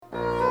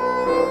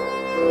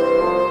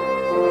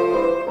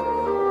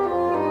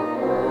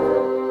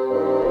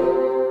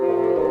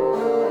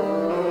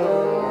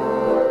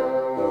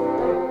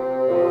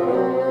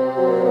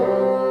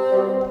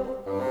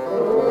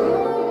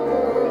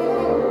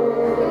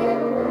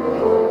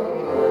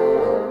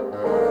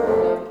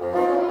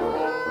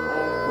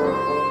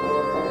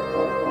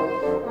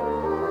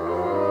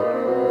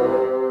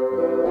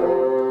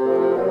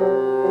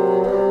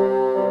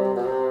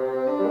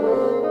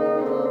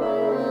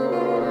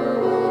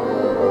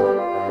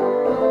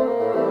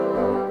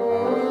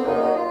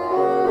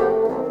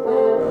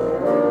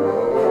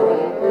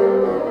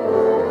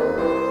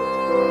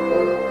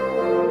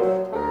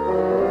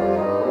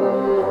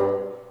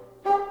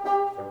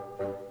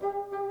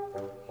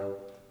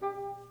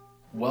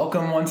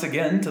Welcome once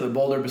again to the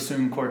Boulder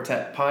Bassoon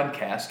Quartet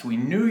podcast. We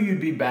knew you'd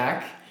be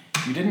back.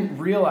 You didn't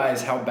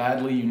realize how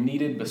badly you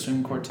needed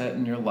bassoon quartet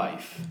in your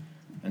life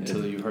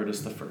until you heard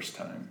us the first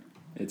time.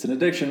 It's an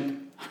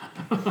addiction.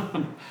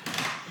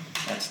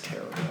 That's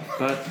terrible.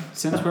 But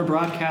since we're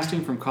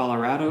broadcasting from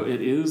Colorado,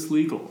 it is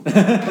legal. I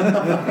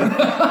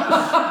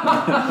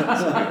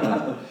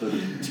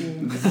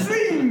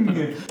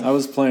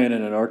was playing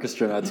in an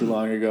orchestra not too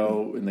long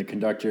ago, and the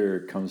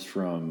conductor comes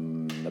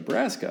from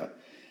Nebraska.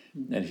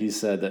 And he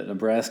said that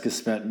Nebraska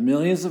spent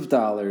millions of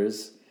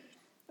dollars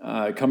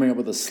coming up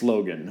with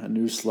a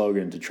new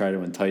slogan to try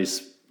to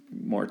entice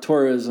more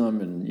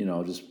tourism and,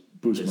 just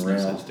boost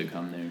Businesses morale. to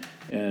come there.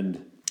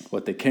 And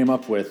what they came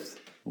up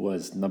with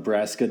was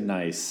Nebraska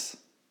Nice.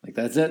 Like,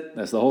 that's it.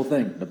 That's the whole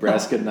thing.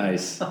 Nebraska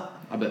Nice.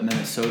 I bet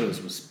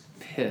Minnesota's was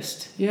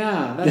pissed.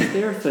 Yeah, that's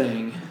their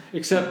thing.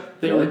 Except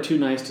they were too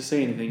nice to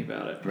say anything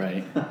about it.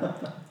 Right.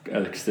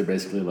 Because they're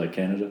basically like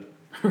Canada.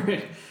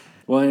 Right.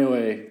 Well,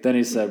 anyway, then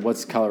he said,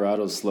 what's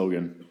Colorado's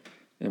slogan?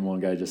 And one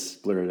guy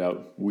just blurted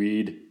out,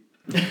 weed.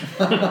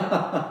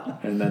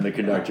 And then the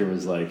conductor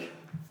was like,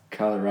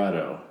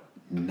 Colorado,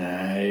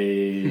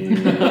 nice.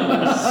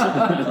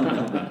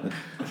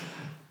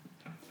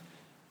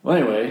 Well,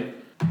 anyway,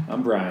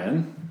 I'm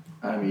Brian.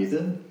 I'm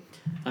Ethan.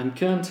 I'm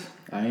Kent.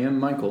 I am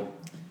Michael.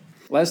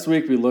 Last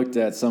week we looked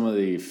at some of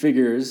the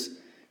figures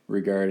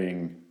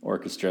regarding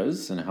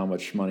orchestras and how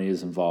much money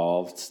is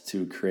involved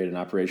to create an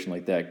operation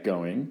like that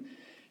going.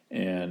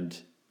 And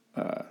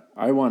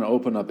I want to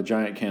open up a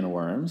giant can of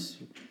worms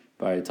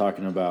by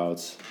talking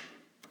about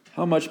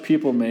how much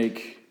people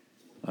make,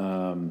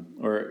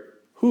 or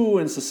who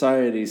in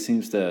society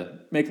seems to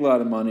make a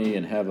lot of money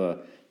and have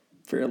a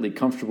fairly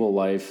comfortable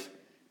life,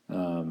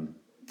 and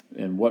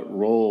what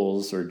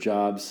roles or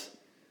jobs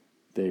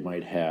they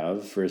might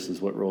have versus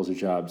what roles or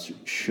jobs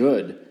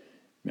should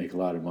make a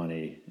lot of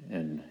money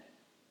and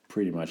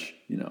pretty much,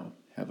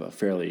 have a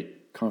fairly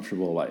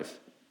comfortable life.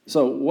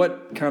 So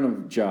what kind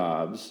of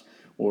jobs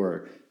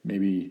or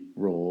maybe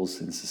roles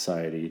in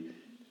society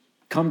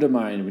come to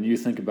mind when you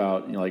think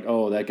about,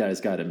 oh, that guy's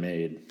got it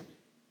made?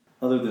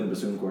 Other than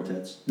bassoon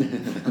quartets.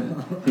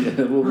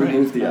 Yeah, we'll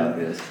remove the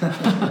obvious.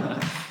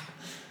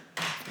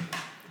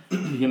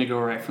 You're going to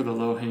go right for the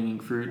low-hanging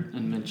fruit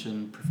and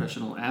mention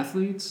professional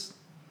athletes?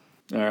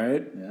 All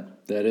right. Yeah.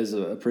 That is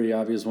a pretty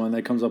obvious one.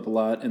 That comes up a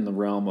lot in the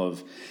realm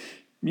of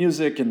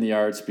music and the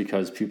arts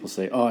because people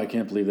say, oh, I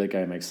can't believe that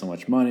guy makes so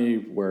much money,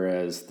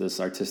 whereas this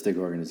artistic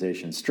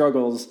organization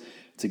struggles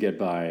to get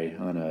by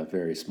on a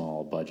very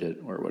small budget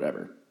or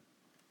whatever.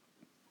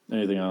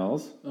 Anything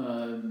else?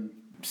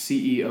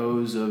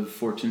 CEOs of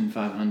Fortune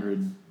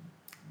 500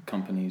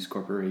 companies,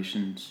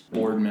 corporations,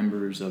 board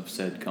members of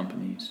said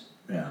companies.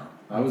 Yeah.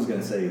 I was going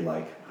to say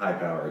like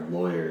high-powered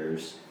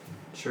lawyers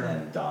Sure.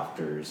 and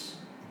doctors,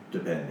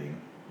 depending.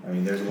 I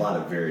mean, there's a lot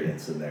of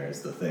variance in there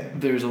is the thing.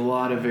 There's a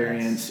lot of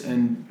variance,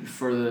 and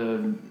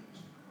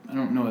I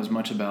don't know as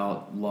much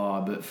about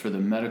law, but for the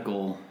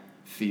medical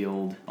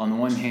field, on the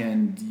one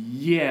hand,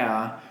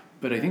 yeah,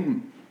 but I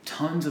think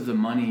tons of the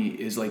money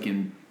is like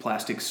in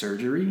plastic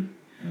surgery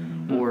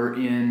or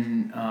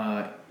in,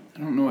 I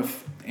don't know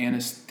if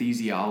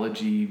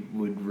anesthesiology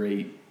would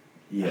rate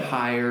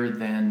higher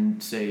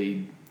than,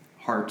 say,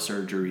 heart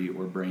surgery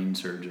or brain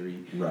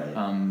surgery. Right.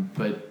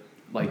 But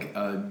like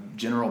a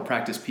general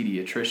practice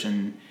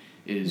pediatrician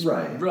is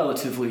Right.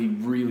 relatively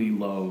really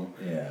low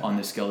Yeah. on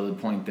the scale to the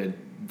point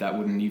that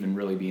wouldn't even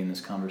really be in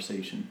this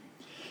conversation.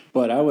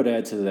 But I would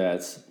add to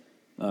that,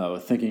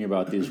 thinking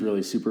about these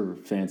really super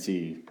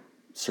fancy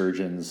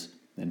surgeons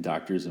and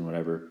doctors and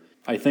whatever,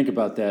 I think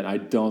about that and I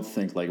don't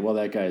think like, well,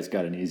 that guy's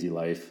got an easy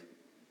life.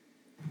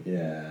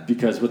 Yeah.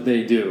 Because what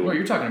they do... Well,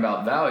 you're talking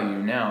about value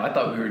now. I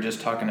thought we were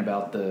just talking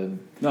about the...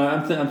 No,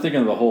 I'm thinking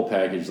of the whole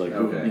package, like,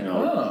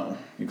 Okay.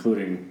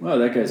 including, well,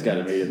 that guy's got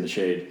it made in the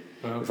shade.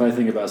 If I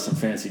think about some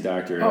fancy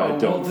doctor, I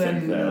don't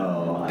think that.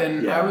 No.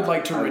 Then Yeah, I would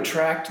like to I would-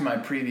 retract my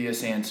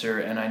previous answer,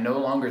 and I no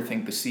longer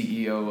think the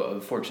CEO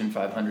of Fortune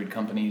 500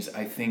 companies.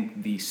 I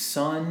think the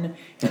son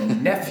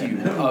and nephew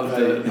of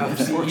the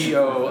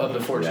CEO of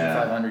the Fortune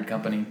Yeah. 500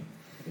 company.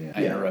 Yeah.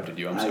 I interrupted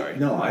you. I'm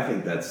sorry. I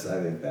think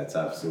that's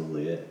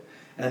absolutely it.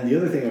 And the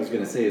other thing I was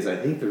going to say is I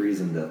think the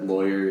reason that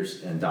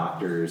lawyers and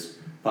doctors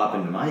pop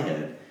into my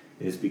head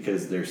is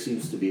because there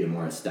seems to be a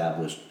more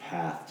established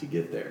path to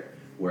get there.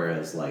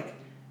 Whereas, like,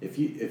 if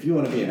you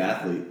want to be an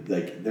athlete,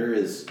 like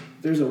there's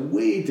a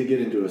way to get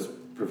into a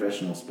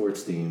professional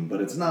sports team,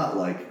 but it's not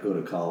like go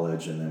to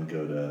college and then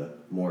go to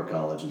more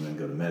college and then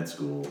go to med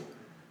school.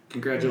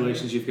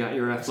 Congratulations, you've got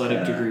your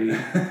athletic degree.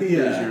 Yeah,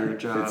 Here's your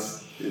job.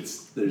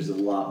 There's a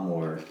lot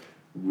more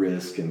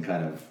risk and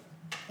kind of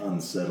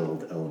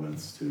unsettled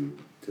elements to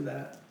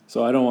that.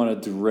 So I don't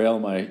want to derail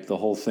the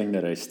whole thing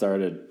that I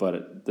started,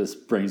 but this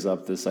brings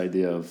up this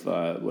idea of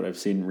what I've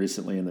seen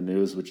recently in the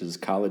news, which is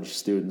college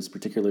students,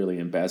 particularly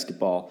in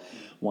basketball,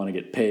 want to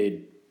get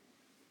paid.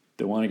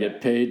 They want to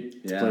get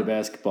paid to play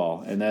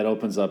basketball, and that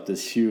opens up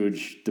this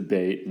huge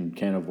debate and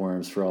can of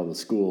worms for all the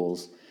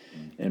schools.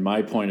 And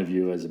my point of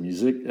view as a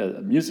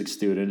music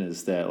student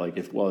is that, like,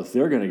 if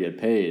they're going to get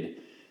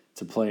paid,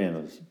 to play in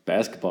a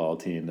basketball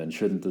team, then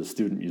shouldn't the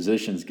student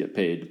musicians get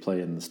paid to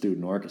play in the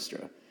student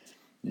orchestra?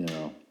 You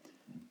know.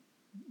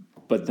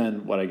 But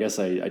then what I guess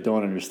I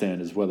don't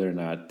understand is whether or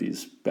not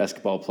these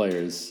basketball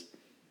players,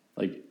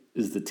 like,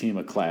 is the team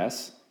a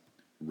class?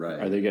 Right.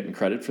 Are they getting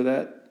credit for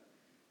that?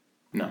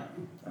 No.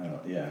 I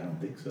don't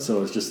think so.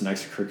 So it's just an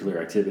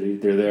extracurricular activity.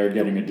 They're there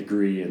getting a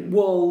degree in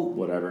Well,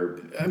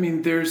 whatever. I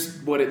mean,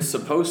 there's what it's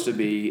supposed to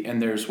be,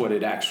 and there's what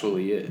it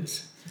actually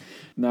is.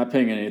 Not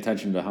paying any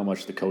attention to how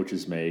much the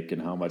coaches make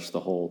and how much the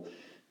whole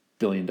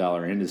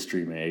billion-dollar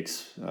industry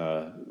makes,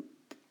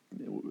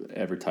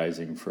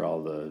 advertising for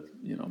all the,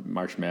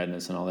 March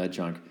Madness and all that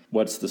junk.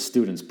 What's the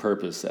student's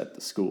purpose at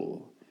the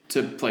school?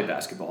 To play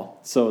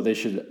basketball. So they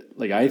should,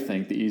 I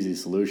think the easy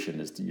solution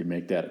is you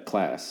make that a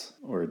class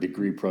or a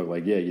degree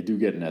program. You do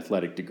get an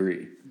athletic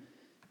degree,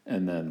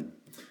 and then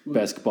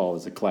basketball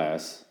is a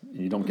class,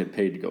 and you don't get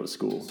paid to go to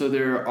school. So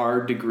there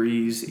are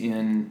degrees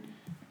in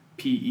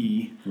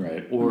PE,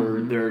 Right.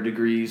 or there are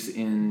degrees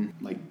in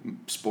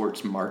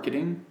sports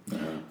marketing,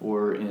 Uh-huh.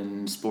 or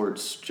in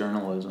sports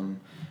journalism.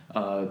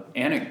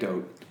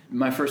 Anecdote: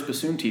 my first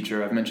bassoon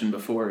teacher, I've mentioned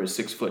before, is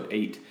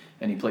 6'8",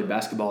 and he played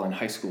basketball in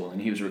high school,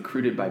 and he was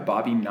recruited by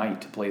Bobby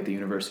Knight to play at the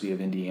University of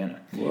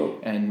Indiana. Whoa.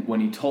 And when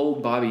he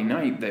told Bobby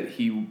Knight that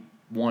he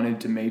wanted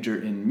to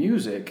major in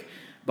music,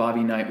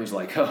 Bobby Knight was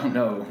like,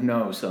 "Oh,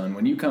 no, son.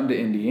 When you come to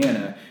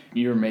Indiana,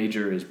 your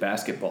major is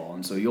basketball,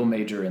 and so you'll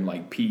major in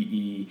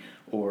PE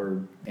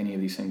or any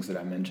of these things that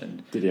I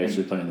mentioned." Did he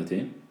actually play on the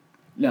team?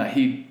 No,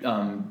 he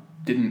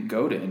didn't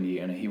go to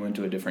Indiana. He went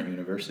to a different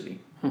university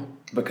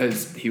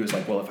because he was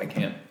like, "Well, if I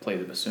can't play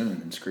the bassoon,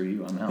 then screw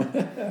you, I'm out."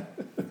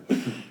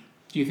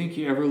 Do you think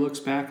he ever looks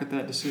back at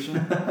that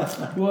decision?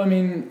 Well, I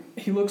mean,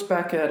 he looks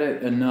back at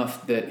it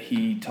enough that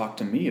he talked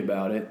to me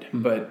about it,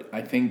 but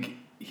I think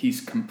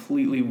he's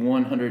completely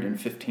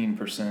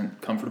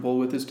 115% comfortable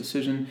with his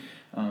decision.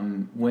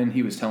 When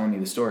he was telling me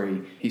the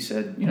story, he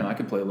said, I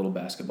could play a little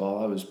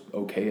basketball. I was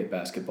okay at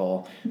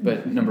basketball.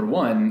 But number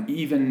one,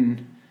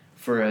 even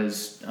for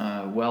as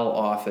well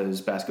off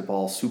as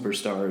basketball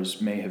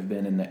superstars may have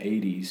been in the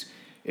 80s,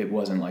 it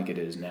wasn't like it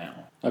is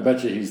now. I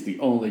bet you he's the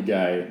only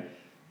guy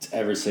to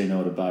ever say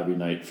no to Bobby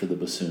Knight for the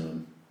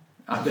bassoon.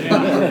 I bet he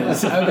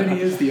is. I bet he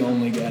is the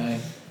only guy.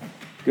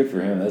 Good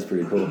for him. That's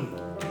pretty cool.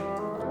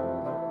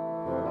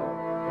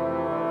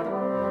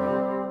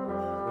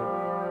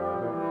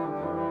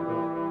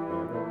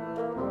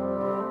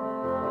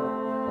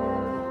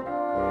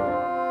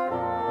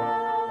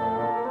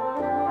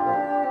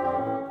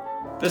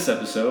 This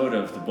episode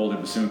of the Boulder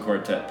Bassoon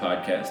Quartet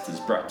podcast is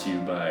brought to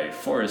you by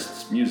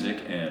Forrest's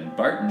Music and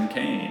Barton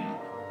Kane.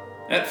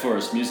 At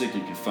Forrest Music,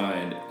 you can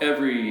find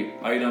every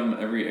item,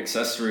 every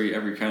accessory,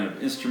 every kind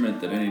of instrument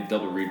that any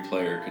double reed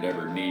player could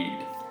ever need.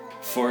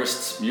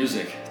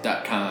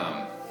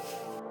 ForrestsMusic.com.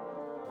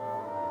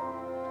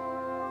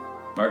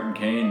 Barton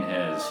Kane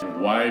has a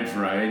wide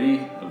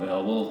variety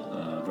available,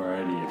 a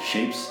variety of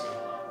shapes,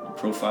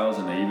 profiles,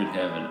 and they even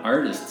have an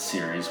artist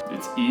series.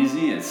 It's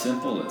easy, it's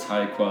simple, it's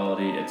high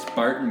quality. It's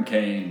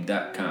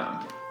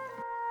BartonKane.com.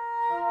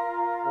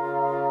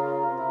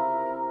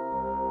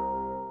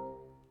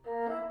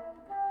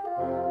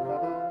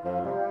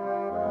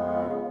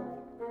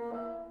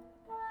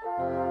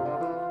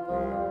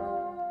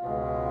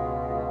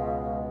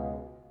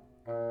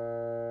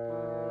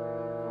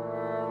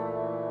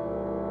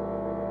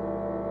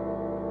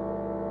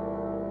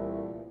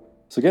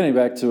 So getting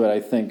back to it, I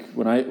think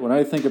when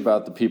I think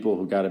about the people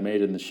who got it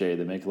made in the shade,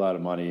 they make a lot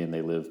of money and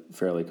they live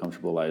fairly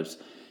comfortable lives.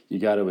 You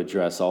got to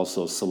address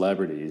also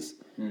celebrities.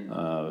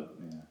 A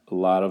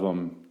lot of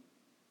them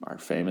are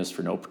famous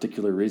for no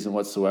particular reason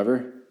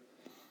whatsoever.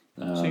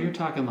 So you're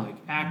talking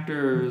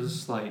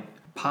actors,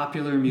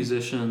 popular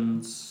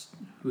musicians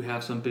who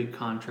have some big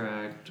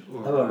contract,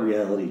 or How about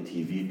reality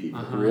TV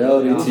people?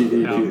 Reality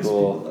TV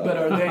people. But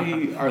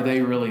are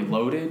they really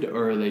loaded,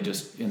 or are they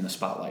just in the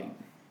spotlight?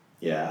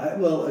 Yeah,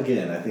 well,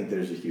 again, I think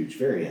there's a huge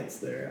variance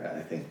there.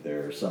 I think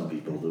there are some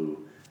people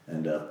who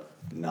end up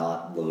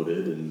not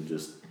loaded and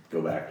just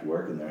go back to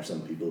work, and there are some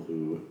people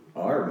who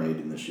are made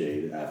in the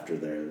shade after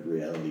they're a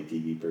reality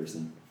TV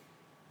person.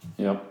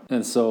 Yep.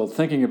 And so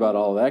thinking about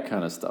all that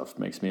kind of stuff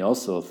makes me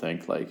also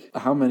think,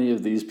 how many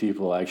of these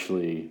people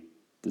actually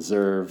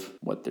deserve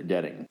what they're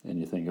getting?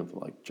 And you think of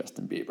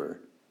Justin Bieber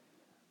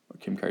or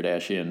Kim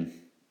Kardashian,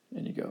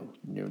 and you go,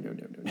 no.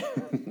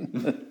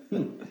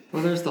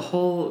 Well, there's the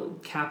whole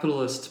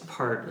capitalist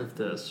part of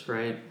this,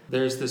 right?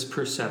 There's this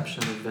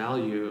perception of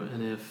value,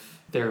 and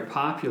if they're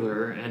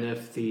popular, and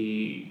if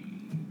the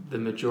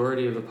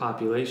majority of the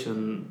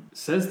population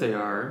says they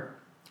are,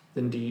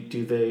 then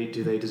do they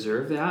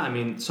deserve that? I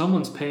mean,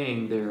 someone's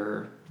paying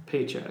their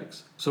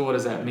paychecks. So what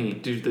does that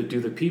mean? Do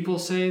the people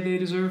say they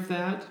deserve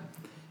that?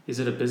 Is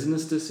it a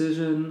business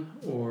decision,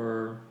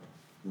 or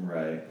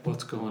Right.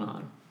 what's going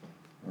on?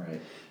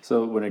 Right.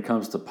 So when it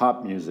comes to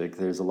pop music,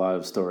 there's a lot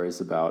of stories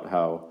about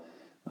how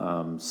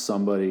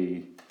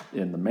somebody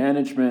in the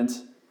management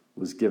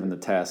was given the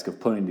task of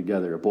putting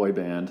together a boy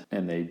band,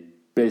 and they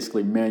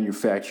basically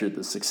manufactured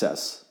the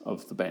success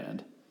of the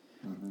band.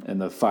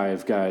 And the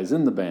 5 guys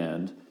in the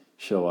band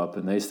show up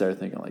and they start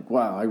thinking like,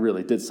 wow, I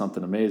really did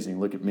something amazing.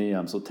 Look at me,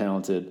 I'm so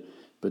talented.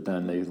 But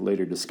then they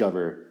later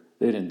discover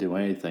they didn't do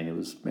anything. It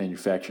was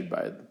manufactured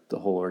by the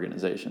whole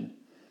organization.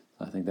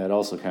 I think that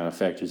also kind of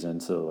factors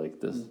into like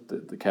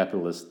the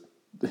capitalist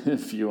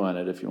view on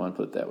it, if you want to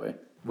put it that way.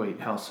 Wait,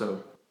 how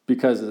so?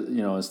 Because,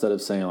 instead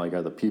of saying like,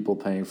 are the people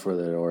paying for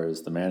it or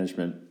is the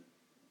management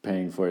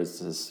paying for it, it's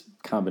this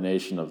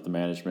combination of the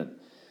management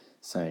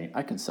saying,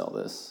 I can sell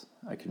this,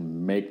 I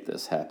can make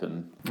this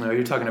happen. No,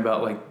 you're talking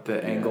about like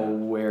the angle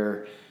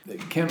where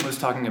Kim was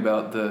talking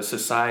about the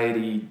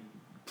society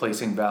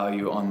placing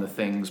value on the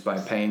things by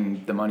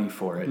paying the money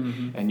for it.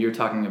 Mm-hmm. And you're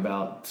talking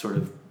about sort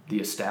of the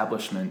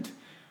establishment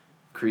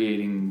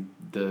creating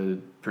the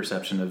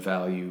perception of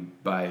value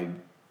by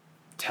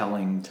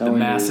telling the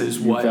masses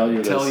you what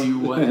you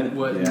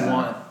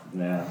want.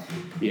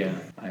 Yeah.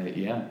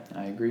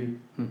 I agree.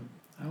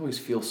 I always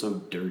feel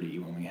so dirty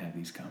when we have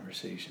these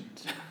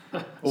conversations.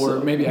 Or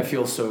maybe I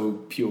feel so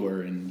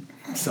pure and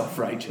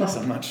self-righteous.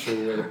 I'm not sure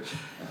where.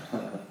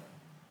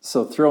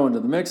 So throw into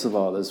the mix of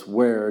all this,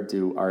 where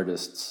do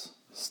artists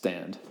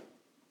stand?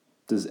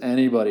 Does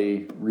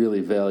anybody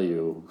really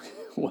value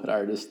what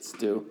artists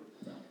do?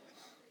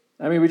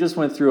 I mean, we just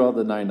went through all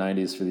the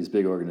 990s for these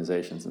big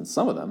organizations, and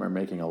some of them are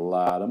making a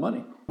lot of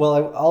money. Well,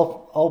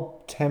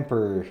 I'll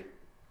temper,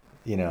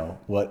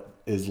 what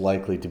is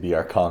likely to be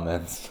our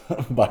comments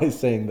by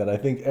saying that I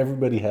think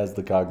everybody has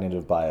the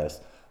cognitive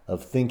bias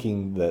of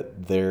thinking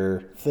that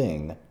their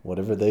thing,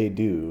 whatever they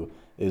do,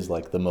 is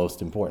like the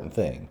most important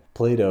thing.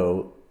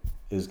 Plato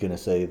is going to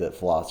say that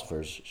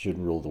philosophers should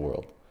rule the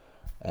world,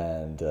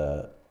 and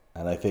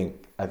I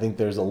think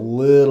there's a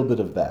little bit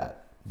of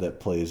that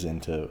plays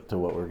into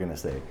what we're going to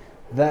say.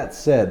 That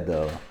said,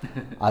 though,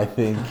 I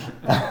think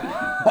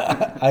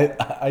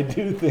I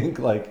do think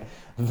like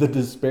the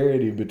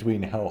disparity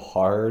between how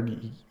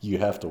hard you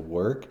have to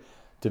work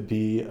to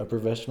be a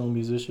professional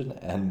musician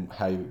and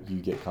how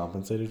you get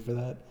compensated for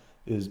that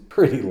is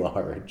pretty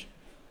large.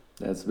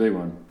 That's a big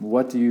one.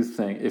 What do you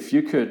think, if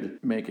you could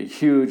make a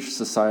huge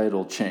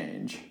societal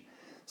change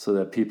so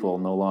that people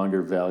no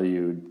longer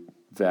valued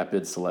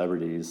vapid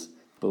celebrities,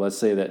 but let's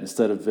say that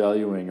instead of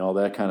valuing all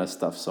that kind of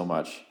stuff so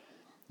much,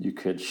 you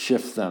could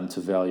shift them to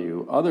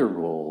value other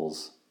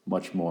roles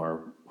much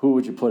more, who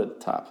would you put at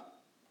the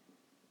top?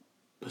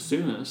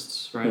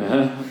 Bassoonists, right?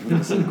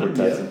 Quartets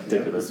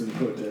in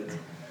particular.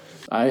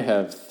 I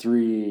have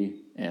 3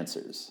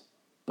 answers,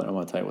 but I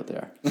want to tell you what they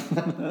are.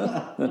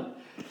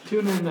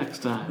 Tune in next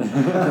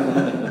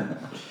time.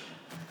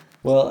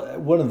 Well,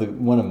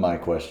 one of my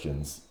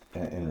questions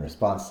in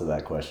response to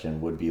that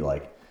question would be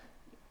like,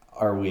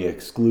 are we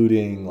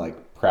excluding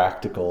like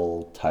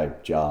practical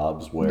type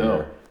jobs where?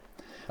 No.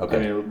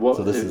 Okay. I mean,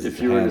 so this is if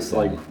you were just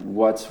like,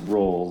 what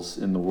roles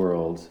in the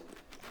world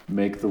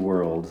make the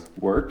world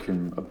work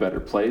in a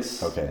better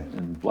place? Okay.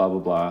 And blah blah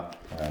blah.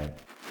 All right.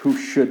 Who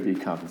should be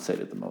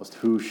compensated the most?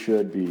 Who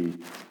should be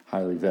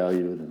highly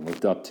valued and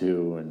looked up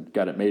to and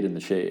got it made in the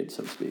shade,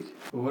 so to speak?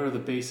 Well, what are the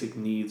basic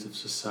needs of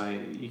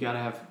society? You got to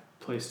have a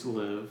place to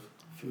live,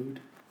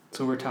 food.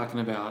 So we're talking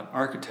about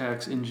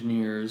architects,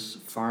 engineers,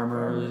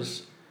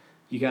 farmers.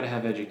 You got to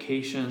have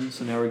education.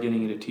 So now we're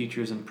getting into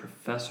teachers and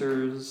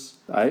professors.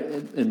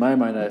 In my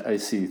mind, I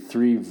see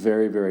 3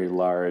 very, very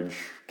large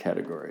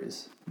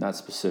categories, not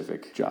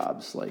specific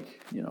jobs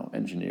like,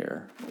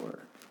 engineer or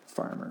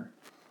farmer,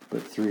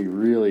 but 3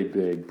 really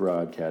big,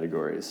 broad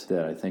categories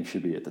that I think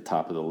should be at the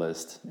top of the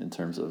list in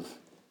terms of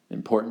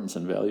importance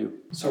and value.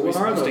 So what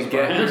are those? Are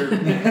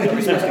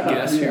we supposed to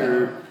guess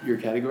your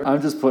category?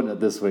 I'm just putting it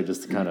this way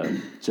just to kind of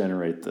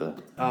generate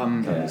the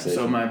conversation.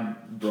 So my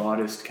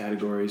broadest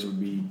categories would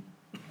be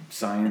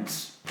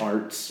science,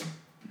 arts,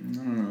 I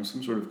don't know,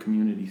 some sort of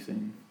community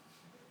thing.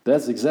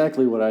 That's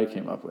exactly what I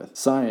came up with.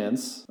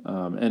 Science,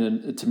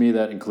 to me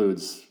that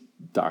includes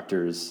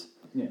doctors.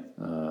 Yeah.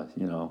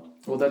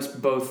 Well, that's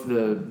both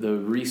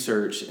the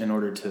research in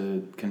order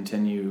to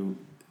continue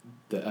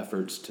the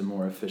efforts to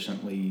more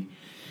efficiently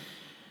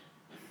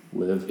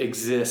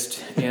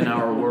exist in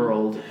our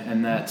world,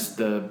 and that's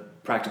the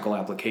practical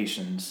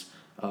applications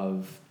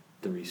of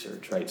the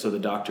research, right? So the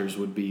doctors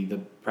would be the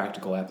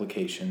practical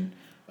application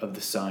of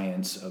the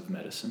science of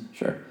medicine.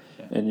 Sure.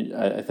 Yeah. And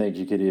I think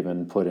you could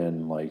even put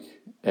in like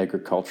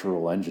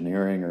agricultural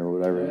engineering or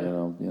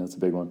whatever, it's a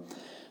big one.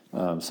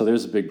 So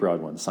there's a big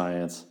broad one,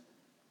 science.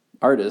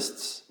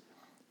 Artists,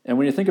 and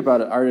when you think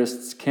about it,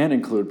 artists can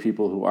include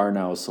people who are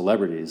now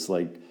celebrities,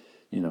 like,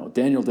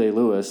 Daniel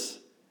Day-Lewis.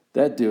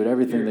 That dude,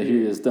 everything that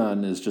he has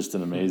done is just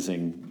an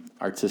amazing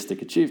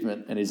artistic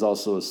achievement, and he's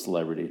also a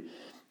celebrity.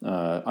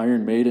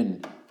 Iron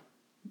Maiden,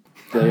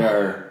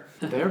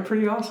 They're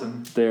pretty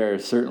awesome. They're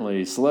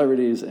certainly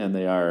celebrities, and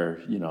they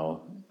are,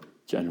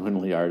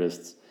 genuinely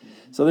artists.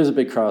 So there's a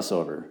big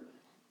crossover,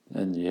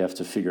 and you have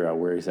to figure out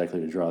where exactly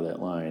to draw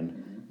that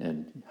line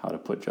and how to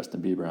put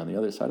Justin Bieber on the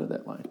other side of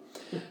that line.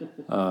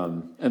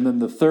 And then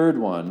the third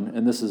one,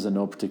 and this is in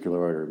no particular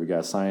order, we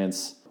got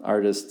science,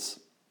 artists,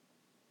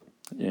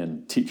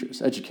 and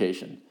teachers,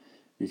 education,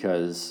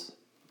 because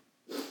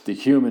the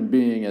human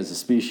being as a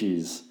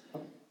species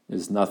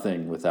is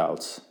nothing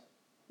without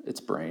its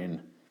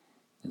brain.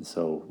 And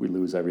so we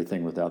lose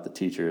everything without the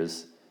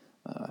teachers.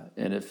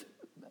 And if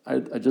I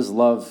just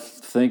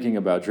love dreaming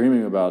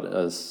about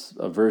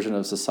a version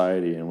of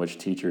society in which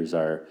teachers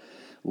are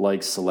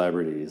like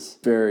celebrities,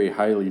 very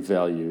highly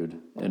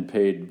valued and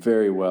paid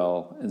very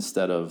well,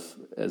 instead of,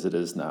 as it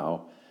is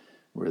now,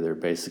 where they're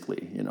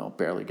basically,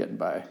 barely getting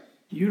by.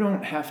 You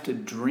don't have to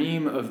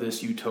dream of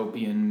this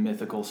utopian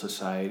mythical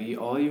society.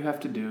 All you have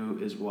to do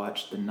is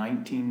watch the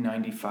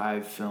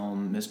 1995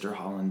 film Mr.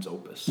 Holland's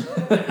Opus.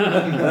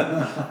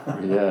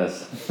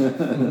 Yes.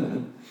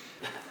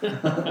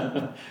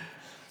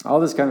 All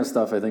this kind of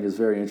stuff I think is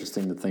very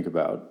interesting to think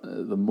about.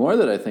 The more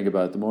that I think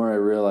about it, the more I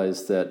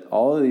realize that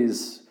all of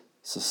these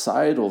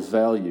societal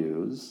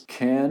values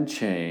can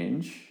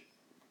change,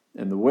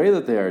 and the way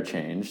that they are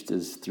changed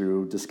is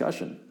through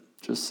discussion,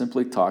 just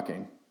simply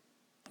talking.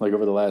 Like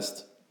over the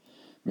last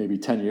maybe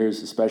 10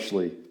 years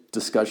especially,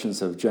 discussions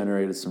have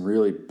generated some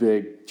really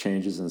big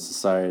changes in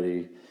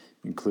society,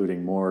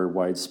 including more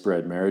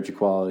widespread marriage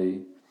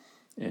equality,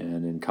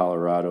 and in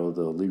Colorado,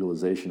 the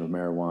legalization of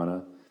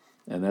marijuana.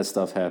 And that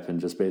stuff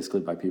happened just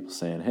basically by people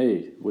saying,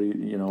 hey,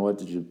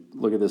 did you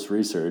look at this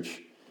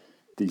research?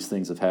 These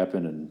things have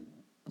happened and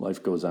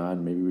life goes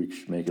on. Maybe we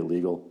should make it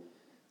legal.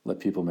 Let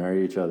people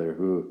marry each other.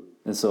 Ooh.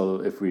 And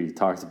so if we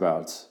talked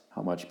about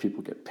how much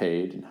people get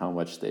paid and how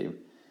much they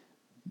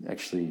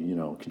actually,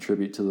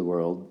 contribute to the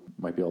world,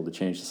 might be able to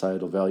change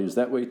societal values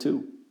that way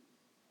too.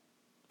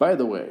 By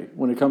the way,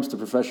 when it comes to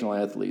professional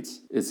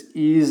athletes, it's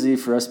easy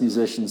for us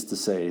musicians to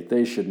say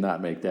they should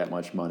not make that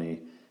much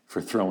money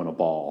for throwing a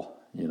ball,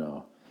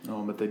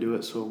 Oh, but they do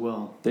it so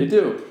well. They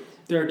do.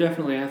 There are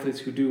definitely athletes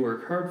who do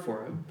work hard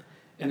for it.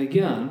 And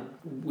again,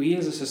 we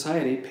as a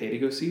society pay to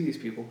go see these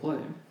people play.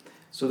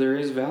 So there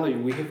is value.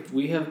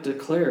 We have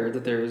declared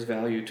that there is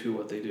value to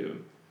what they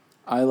do.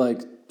 I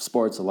like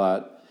sports a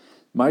lot.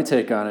 My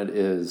take on it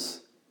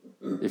is,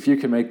 if you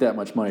can make that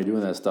much money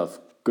doing that stuff,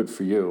 good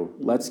for you.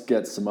 Let's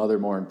get some other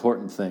more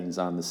important things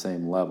on the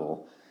same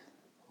level,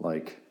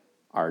 like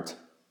art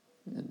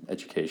and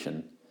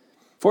education.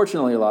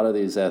 Fortunately, a lot of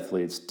these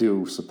athletes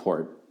do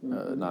support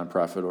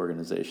nonprofit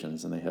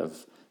organizations, and they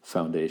have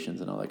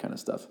foundations and all that kind of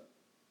stuff.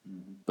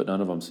 But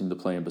none of them seem to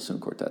play in bassoon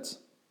quartets.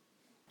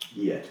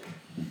 Yet.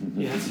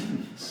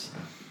 Yes.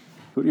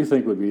 Who do you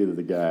think would be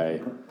the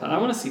guy? I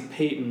want to see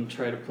Peyton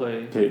try to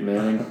play. Peyton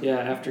Manning? Yeah,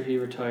 after he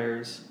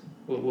retires.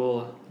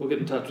 We'll get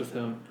in touch with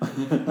him.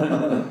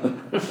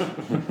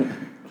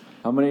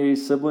 How many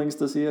siblings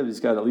does he have? He's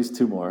got at least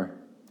two more.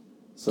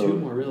 So, two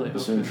more, really?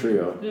 Bassoon Okay.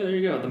 trio. Yeah, there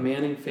you go. The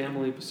Manning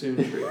family bassoon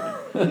trio.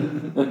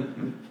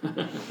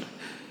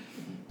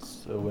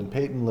 So when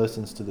Peyton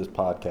listens to this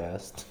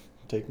podcast,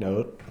 take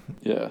note.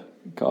 Yeah.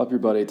 Call up your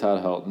buddy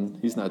Todd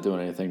Helton. He's not doing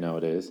anything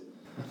nowadays.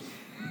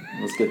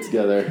 Let's get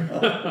together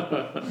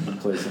and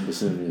play some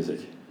bassoon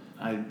music.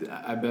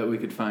 I bet we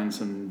could find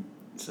some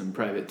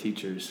private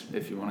teachers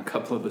if you want a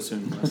couple of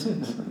bassoon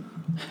lessons.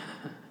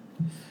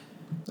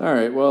 All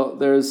right. Well,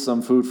 there's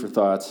some food for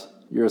thought.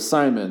 Your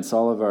assignments,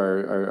 all of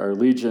our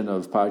legion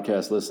of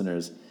podcast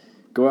listeners,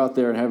 go out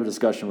there and have a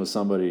discussion with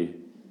somebody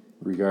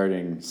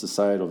regarding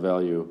societal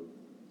value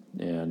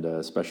and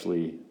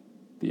especially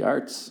the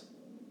arts.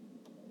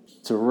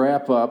 To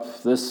wrap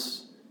up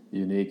this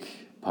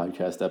unique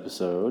podcast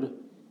episode,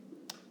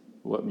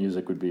 what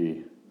music would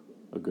be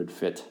a good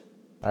fit?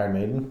 Iron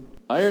Maiden.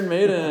 Iron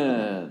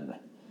Maiden.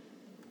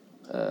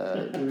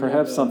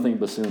 Perhaps something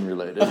bassoon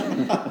related.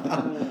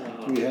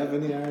 Do we have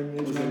any Iron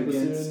Maiden on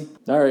bassoon?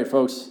 All right,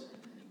 folks.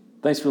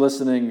 Thanks for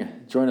listening.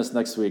 Join us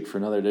next week for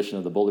another edition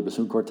of the Boulder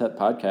Bassoon Quartet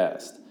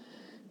podcast.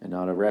 And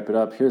now to wrap it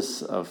up,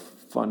 here's a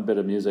fun bit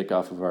of music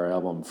off of our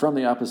album, From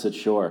the Opposite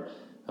Shore,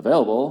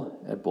 available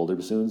at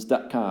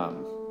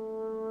boulderbassoons.com.